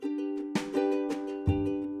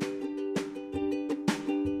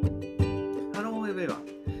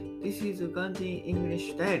is Ugandan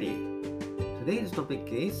English Diary. Today's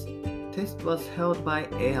topic is Test was held by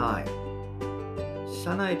AI.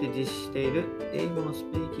 社内で実施している英語のス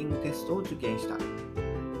ピーキングテストを受験した。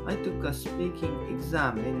I took a speaking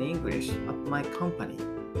exam in English at my company.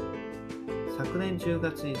 昨年10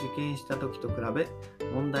月に受験した時と比べ、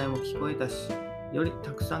問題も聞こえたし、より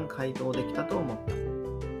たくさん回答できたと思っ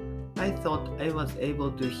た。I thought I was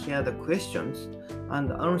able to hear the questions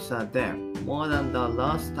and answer them more than the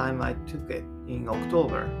last time I took it in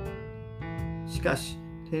October. しかし、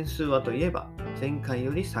点数はといえば前回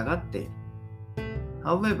より下がっている。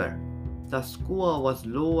However, the score was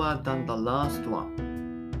lower than the last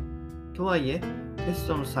one. とはいえ、テス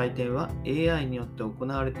トの採点は AI によって行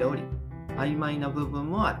われており、曖昧な部分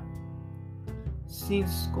もある。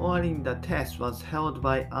Since scoring the test was held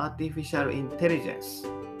by artificial intelligence,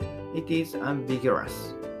 it is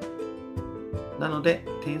ambiguous. なので、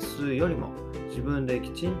点数よりも自分でき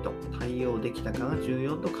ちんと対応できたかが重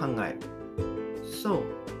要と考える。So,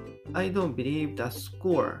 I don't believe the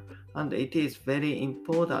score, and it is very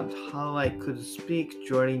important how I could speak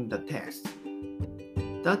during the test.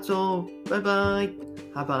 That's all. Bye bye.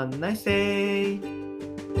 Have a nice day.